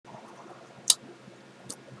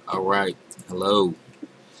Alright, hello.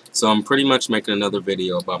 So I'm pretty much making another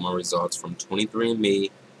video about my results from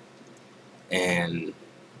 23andMe and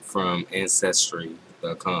from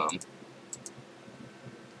Ancestry.com.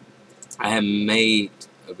 I have made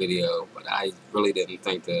a video, but I really didn't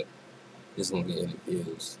think that this was going to get any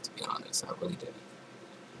views, to be honest. I really didn't.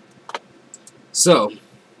 So,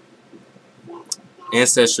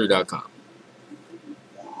 Ancestry.com.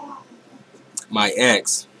 My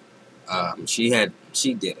ex, she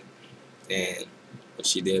did it. And when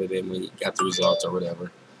she did it and we got the results or whatever,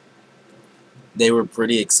 they were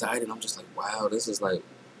pretty excited. I'm just like, wow, this is like,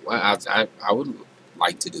 wow, I would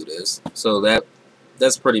like to do this. So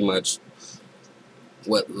that's pretty much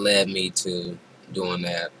what led me to doing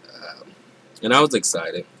that. And I was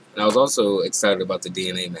excited. And I was also excited about the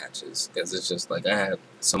DNA matches because it's just like I had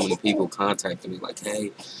so many people contacting me like,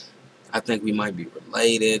 hey, I think we might be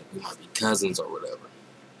related, we might be cousins or whatever.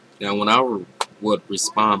 Now, when I would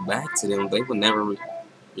respond back to them, they would never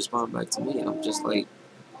respond back to me. And I'm just like,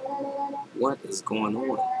 what is going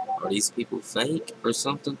on? Are these people fake or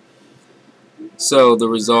something? So the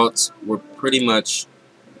results were pretty much,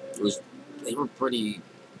 they were pretty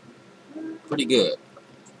good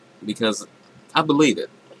because I believe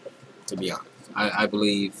it, to be honest. I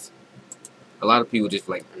believe a lot of people just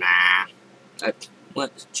like, nah,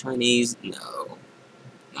 what, Chinese? No,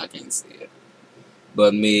 I can't see it.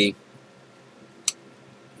 But me,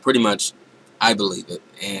 pretty much, I believe it,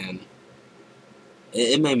 and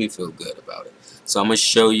it made me feel good about it. So I'm going to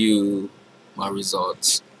show you my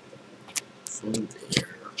results from there.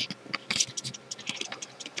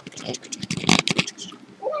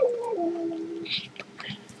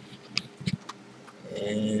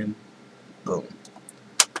 And boom.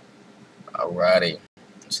 Alrighty.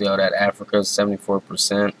 See all that Africa,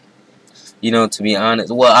 74%. You know, to be honest,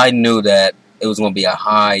 well, I knew that it was going to be a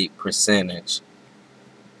high percentage.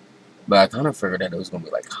 But I kind of figured that it was going to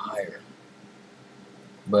be, like, higher.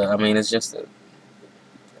 But, I mean, it's just an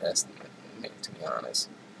estimate, to be honest.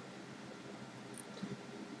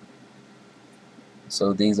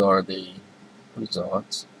 So, these are the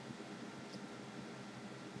results.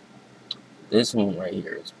 This one right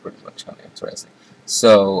here is pretty much kind of interesting.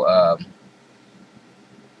 So,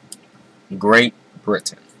 Great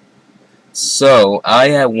Britain. So, I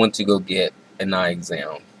had went to go get an eye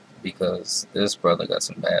exam because this brother got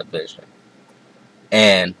some bad vision.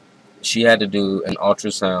 And she had to do an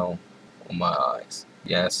ultrasound on my eyes.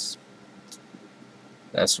 Yes,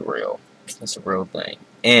 that's real. That's a real thing.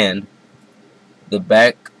 And the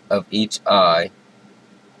back of each eye,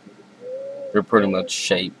 they're pretty much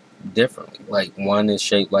shaped differently. Like, one is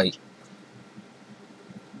shaped like,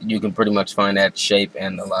 you can pretty much find that shape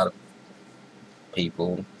in a lot of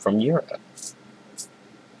people from Europe.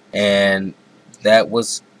 And that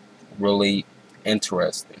was really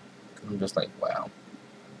interesting. I'm just like, wow.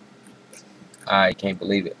 I can't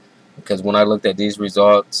believe it. Because when I looked at these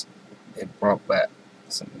results, it brought back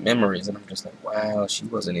some memories. And I'm just like, wow, she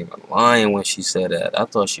wasn't even lying when she said that. I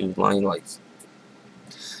thought she was lying. Like,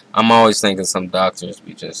 I'm always thinking some doctors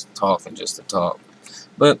be just talking just to talk.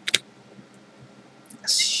 But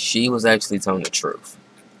she was actually telling the truth.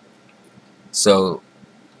 So,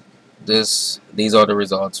 these are the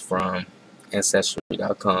results from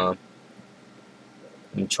Ancestry.com.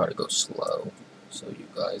 Let me try to go slow so you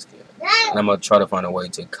guys can. And I'm going to try to find a way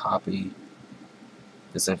to copy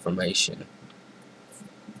this information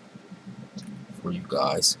for you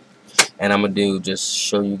guys. And I'm going to just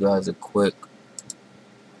show you guys a quick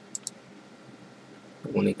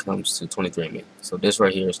when it comes to 23andMe. So this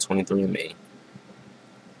right here is 23andMe.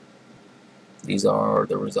 These are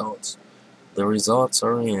the results. The results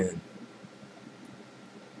are in.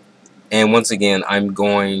 And once again, I'm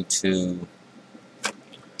going to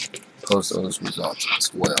post those results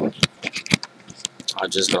as well. I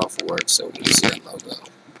just got off of work, so you see that logo.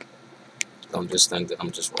 Don't just think that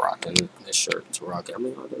I'm just rocking this shirt to rock it. I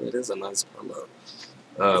mean, it is a nice polo.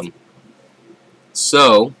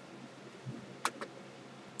 So,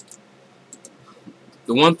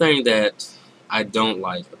 the one thing that I don't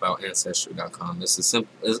like about Ancestry.com is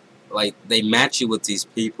like they match you with these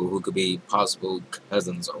people who could be possible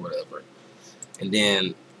cousins or whatever, and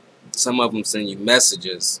then some of them send you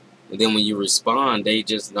messages, and then when you respond,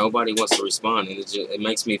 nobody wants to respond, and it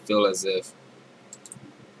makes me feel as if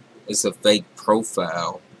it's a fake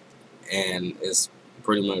profile, and it's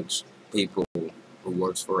pretty much people who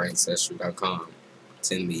works for Ancestry.com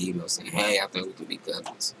send me emails saying, hey, I think we can be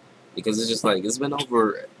cousins. Because it's just like, it's been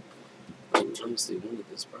over, let me see, when did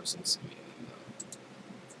this person send me an email?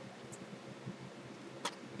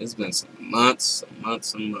 It's been some months.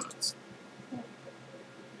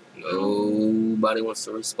 No Nobody wants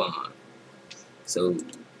to respond. So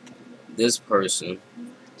this person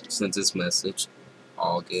sent this message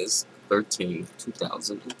August 13th,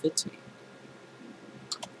 2015.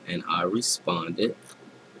 And I responded,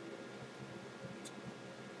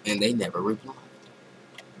 and they never replied.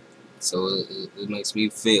 So it makes me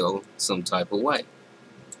feel some type of way.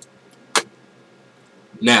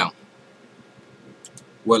 Now,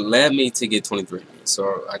 what led me to get 23andMe?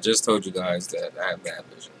 So I just told you guys that I have bad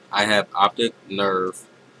vision. I have optic nerve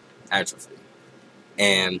atrophy.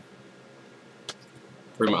 And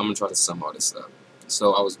I'm going to try to sum all this up.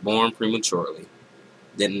 So I was born prematurely.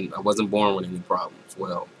 I wasn't born with any problems.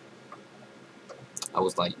 Well, I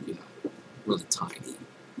was like, really tiny.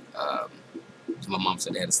 My mom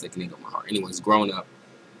said they had a stick needle in my heart. Anyways, growing up,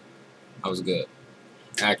 I was good.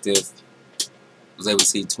 Active. Was able to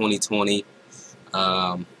see 20/20.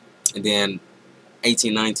 And then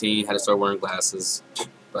 18, 19, had to start wearing glasses.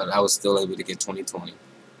 But I was still able to get 20/20.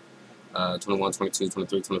 21, 22,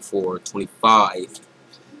 23, 24, 25.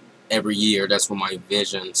 Every year, that's when my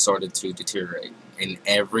vision started to deteriorate. And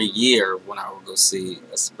every year, when I would go see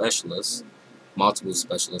a specialist, multiple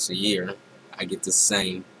specialists a year, I get the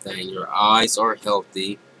same thing. Your eyes are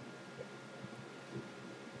healthy.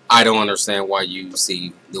 I don't understand why you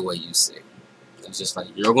see the way you see. It's just like,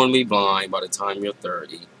 you're going to be blind by the time you're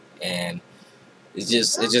 30. And it's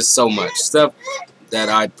just so much stuff that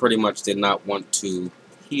I pretty much did not want to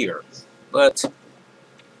hear. But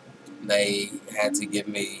they had to give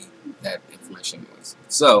me that information anyways.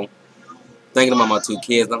 So, thinking about my 2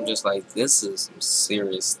 kids, I'm just like, this is some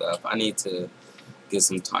serious stuff. I need to get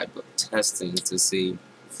some type of testing to see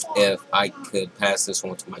if I could pass this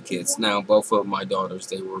on to my kids. Now, both of my daughters,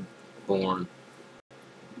 they were born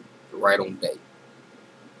right on date.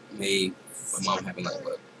 My mom having like,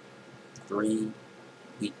 what, 3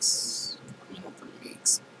 weeks? I mean, not 3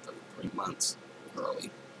 weeks, 3 months early.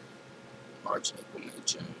 March, April, May,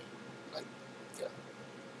 June. Like, yeah.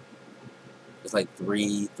 It's like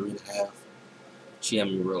 3.5. She had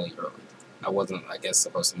me really early. I wasn't, I guess,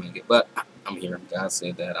 supposed to make it, but I'm here. God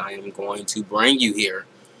said that I am going to bring you here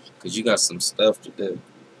because you got some stuff to do.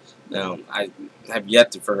 Now, I have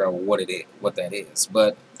yet to figure out what that is,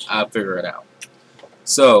 but I'll figure it out.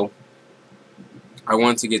 So, I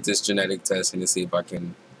want to get this genetic testing to see if I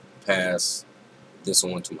can pass this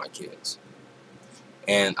on to my kids.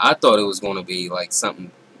 And I thought it was going to be like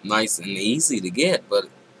something nice and easy to get, but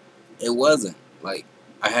it wasn't. Like,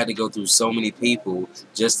 I had to go through so many people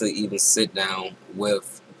just to even sit down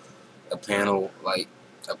with a panel like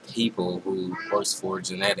of people who works for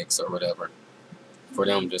genetics or whatever, for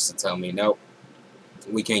them just to tell me, nope,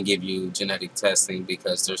 we can't give you genetic testing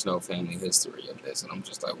because there's no family history of this. And I'm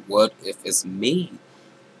just like, what if it's me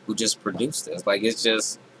who just produced this? Like, it's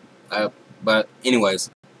just, but anyways,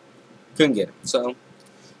 couldn't get it. So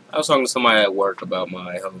I was talking to somebody at work about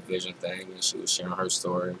my health vision thing, and she was sharing her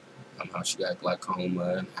story on how she got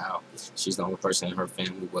glaucoma and how she's the only person in her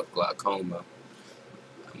family with glaucoma.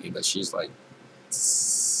 I mean, but she's like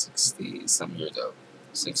 60-some years old,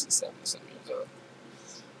 60-70-some years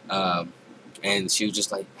old. And she was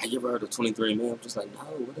just like, have you ever heard of 23andMe? I'm just like, no,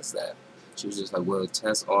 what is that? She was just like, well,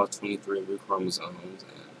 test all 23 of your chromosomes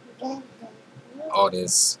and all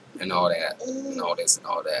this and all that and all this and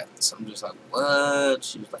all that. So I'm just like, what?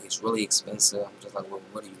 She was like, it's really expensive. I'm just like, well,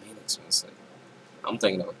 what do you mean expensive? I'm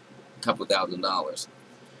thinking of a couple $1,000s.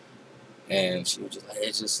 And she was just like,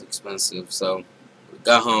 it's just expensive. So we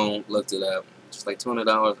got home, looked it up. Just like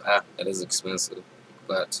 $200, that is expensive.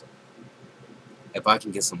 But if I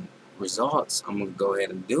can get some results, I'm going to go ahead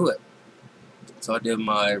and do it. So I did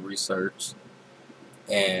my research.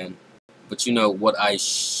 But you know what I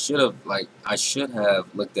should have, I should have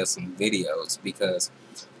looked at some videos, because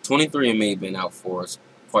 23andMe been out for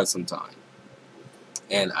quite some time.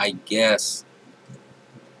 And I guess,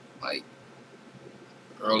 like,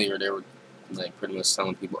 earlier they were, like, pretty much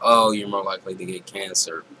telling people, oh, you're more likely to get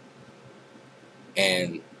cancer.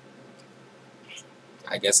 And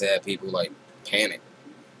I guess it had people, like,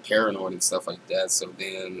 paranoid and stuff like that. So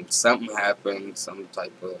then something happened,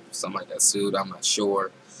 somebody got sued, I'm not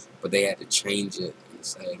sure. But they had to change it and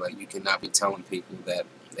say, like, you cannot be telling people that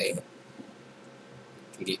they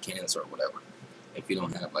can get cancer or whatever if you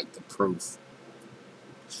don't have, like, the proof.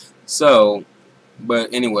 So,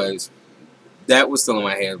 but anyways, that was still in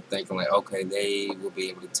my head, thinking, like, okay, they will be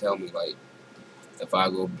able to tell me, like, if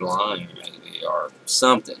I go blind, maybe, or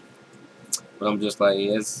something. But I'm just like,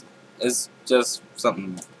 it's just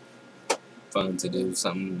something fun to do,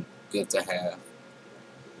 something good to have.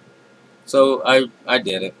 So I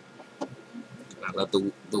did it. I let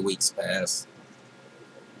the weeks pass,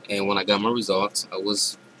 and when I got my results, I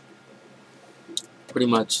was pretty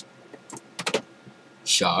much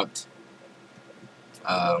shocked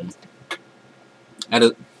at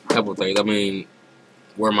a couple of things. I mean,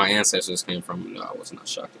 where my ancestors came from, no, I was not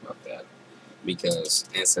shocked about that, because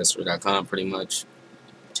Ancestry.com pretty much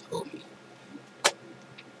told me.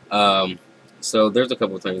 So there's a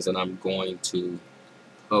couple of things that I'm going to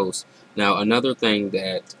post. Now, another thing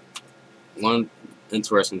that, one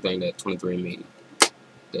interesting thing that 23andMe,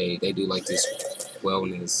 they do like this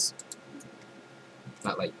wellness,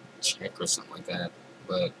 not like check or something like that,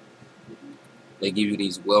 but they give you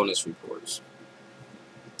these wellness reports.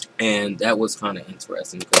 And that was kind of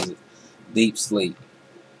interesting, because deep sleep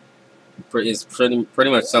is pretty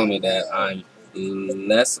much telling me that I'm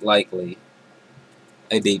less likely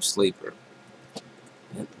a deep sleeper.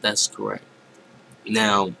 That's correct.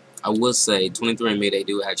 Now, I will say 23andMe, they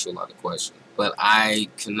do ask you a lot of questions, but I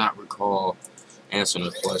cannot recall answering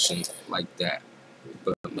a question like that.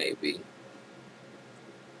 But maybe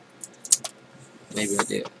I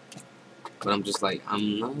did. But I'm just like,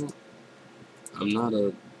 I'm not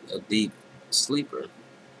a deep sleeper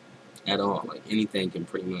at all. Like, anything can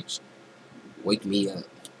pretty much wake me up.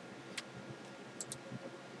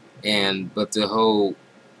 But the whole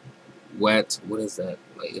wet, what is that?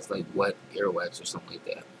 Like, it's like wet earwax or something like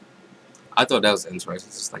that. I thought that was interesting.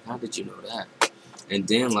 It's just like, how did you know that? And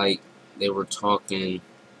then, like, they were talking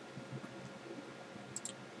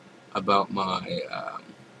about my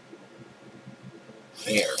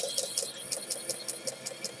hair.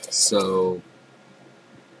 So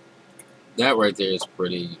that right there is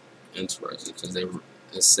pretty interesting, because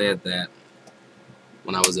it said that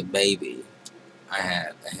when I was a baby, I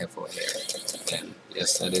had a head full of hair. And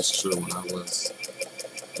yes, that is true. When I was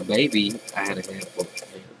a baby, I had a head full of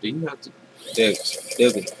hair. Do you have to, do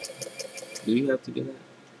you have to do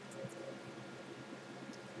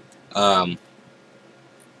that?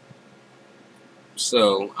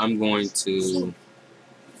 So I'm going to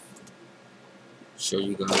show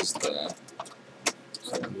you guys that.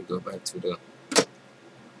 So let me go back to the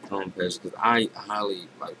home page, because I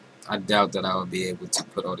doubt that I would be able to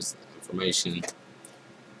put all this information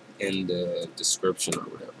in the description or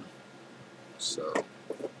whatever. So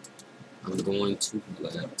I'm going to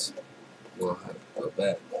we'll have to go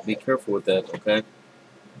back. Be careful with that, okay?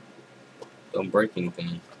 Don't break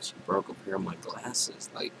anything. She broke a pair of my glasses,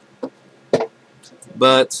 like,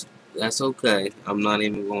 but that's okay. I'm not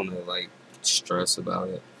even going to like stress about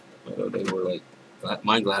it. They were like,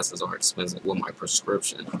 my glasses are expensive. Well, my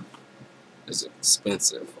prescription is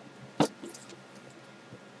expensive.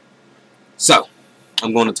 So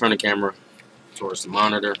I'm going to turn the camera towards the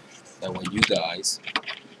monitor. That way you guys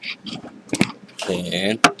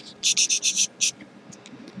can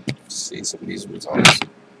see some of these results.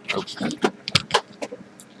 Okay.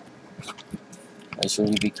 Make sure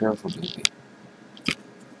you be careful, baby.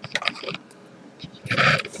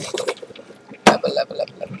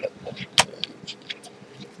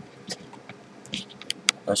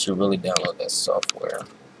 I should really download that software.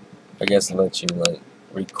 I guess it lets you like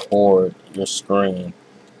record your screen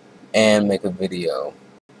and make a video,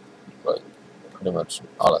 like pretty much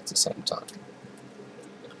all at the same time.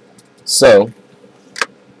 So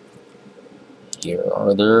here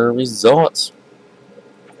are the results.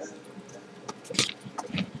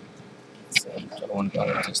 So I want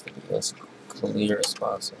it just to be as clear as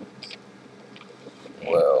possible.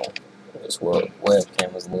 Well, this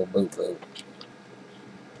webcam is a little boot.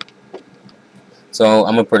 So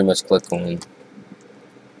I'm gonna pretty much click on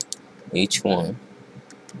each one.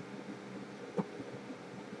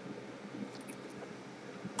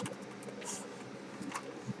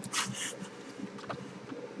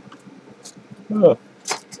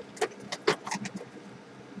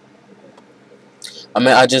 I mean,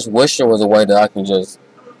 I just wish there was a way that I can just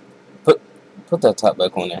put that top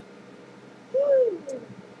back on there.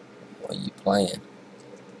 What are you playing?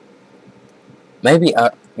 Maybe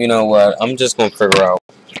you know what? I'm just gonna figure out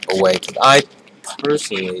a way, because I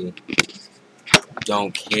personally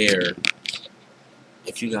don't care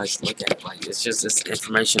if you guys look at it. Like, it's just this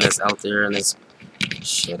information that's out there, and it's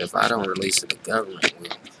shit. If I don't release it, the government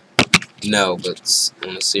will. No, but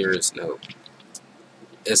on a serious note,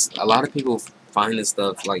 it's a lot of people find this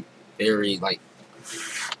stuff like very like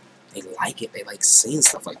they like it. They like seeing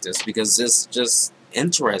stuff like this because it's just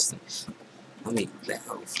interesting. I mean, that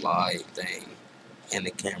whole fly thing and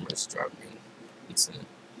the camera's driving me insane.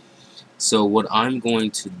 So what I'm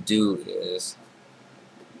going to do is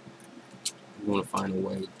I'm going to find a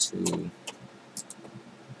way to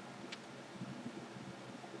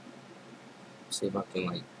see if I can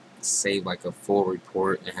like save like a full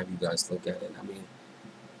report and have you guys look at it. I mean,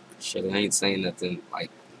 shit, it ain't saying nothing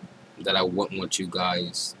like that I wouldn't want you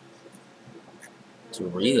guys to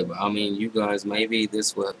read about. I mean, you guys, maybe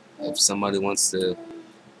this what if somebody wants to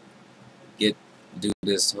do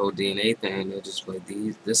this whole DNA thing, they're just like,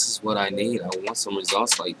 this is what I need. I want some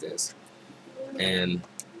results like this. And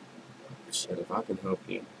shit, if I can help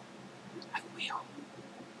you, I will.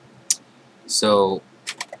 So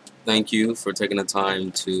thank you for taking the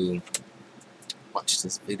time to watch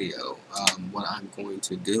this video. What I'm going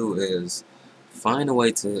to do is find a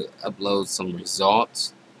way to upload some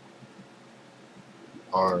results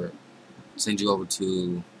or send you over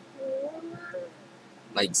to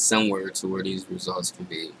like somewhere to where these results can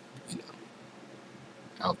be, you know,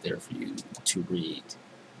 out there for you to read.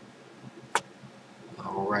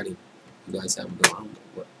 Alrighty, you guys have a good one.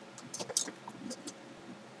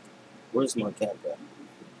 Where's my cat at?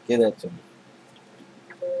 Get that to me.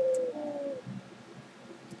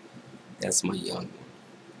 That's my young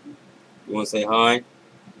one. You want to say hi?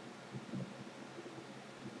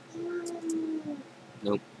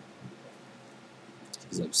 Nope.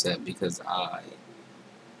 She's upset because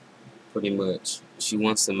pretty much, she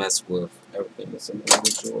wants to mess with everything that's in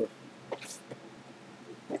the drawer.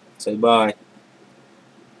 Say bye.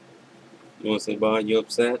 You want to say bye? You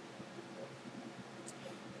upset?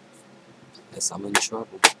 Guess I'm in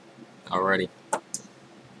trouble. Alrighty.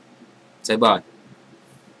 Say bye.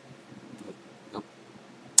 Nope.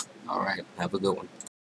 Alright, have a good one.